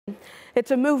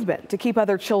It's a movement to keep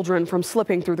other children from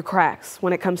slipping through the cracks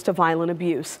when it comes to violent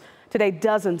abuse. Today,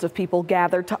 dozens of people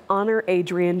gathered to honor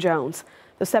Adrian Jones,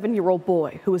 the 7-year-old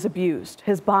boy who was abused,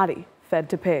 his body fed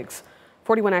to pigs.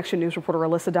 41 Action News reporter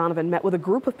Alyssa Donovan met with a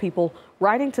group of people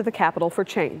riding to the Capitol for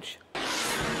change.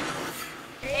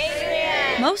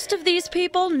 Most of these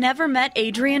people never met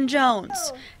Adrian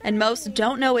Jones, and most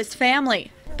don't know his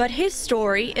family. But his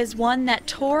story is one that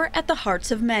tore at the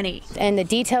hearts of many. And the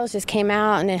details just came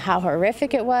out and how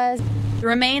horrific it was. The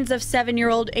remains of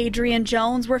 7-year-old Adrian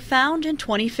Jones were found in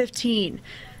 2015.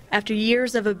 After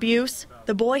years of abuse,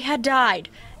 the boy had died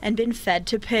and been fed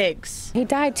to pigs. He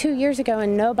died 2 years ago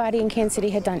and nobody in Kansas City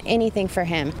had done anything for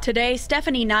him. Today,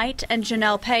 Stephanie Knight and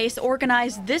Janelle Pace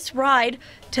organized this ride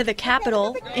to the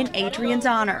Capitol in Adrian's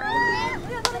honor.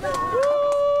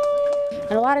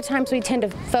 And a lot of times we tend to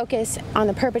focus on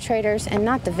the perpetrators and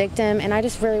not the victim, and I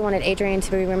just really wanted Adrian to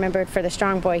be remembered for the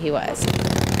strong boy he was.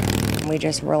 We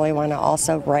just really want to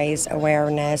also raise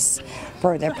awareness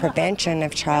for the prevention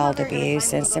of child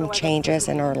abuse and some changes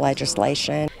in our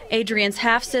legislation. Adrian's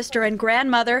half-sister and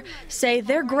grandmother say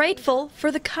they're grateful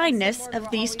for the kindness of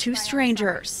these two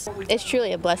strangers. It's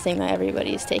truly a blessing that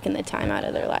everybody's taken the time out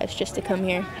of their lives just to come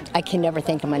here. I can never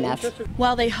thank them enough.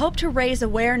 While they hope to raise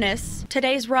awareness,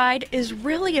 today's ride is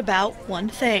really about one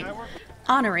thing: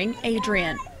 honoring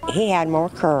Adrian. He had more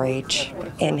courage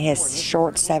in his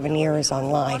short 7 years on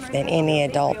life than any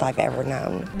adult I've ever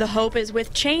known. The hope is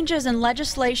with changes in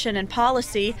legislation and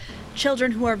policy,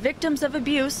 children who are victims of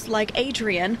abuse like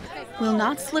Adrian will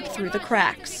not slip through the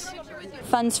cracks.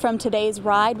 Funds from today's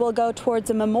ride will go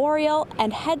towards a memorial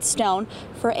and headstone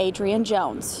for Adrian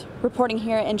Jones. Reporting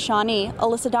here in Shawnee,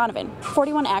 Alyssa Donovan,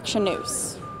 41 Action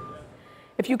News.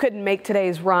 If you couldn't make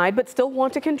today's ride but still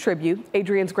want to contribute,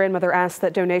 Adrian's grandmother asked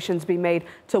that donations be made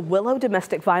to Willow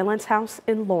Domestic Violence House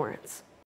in Lawrence.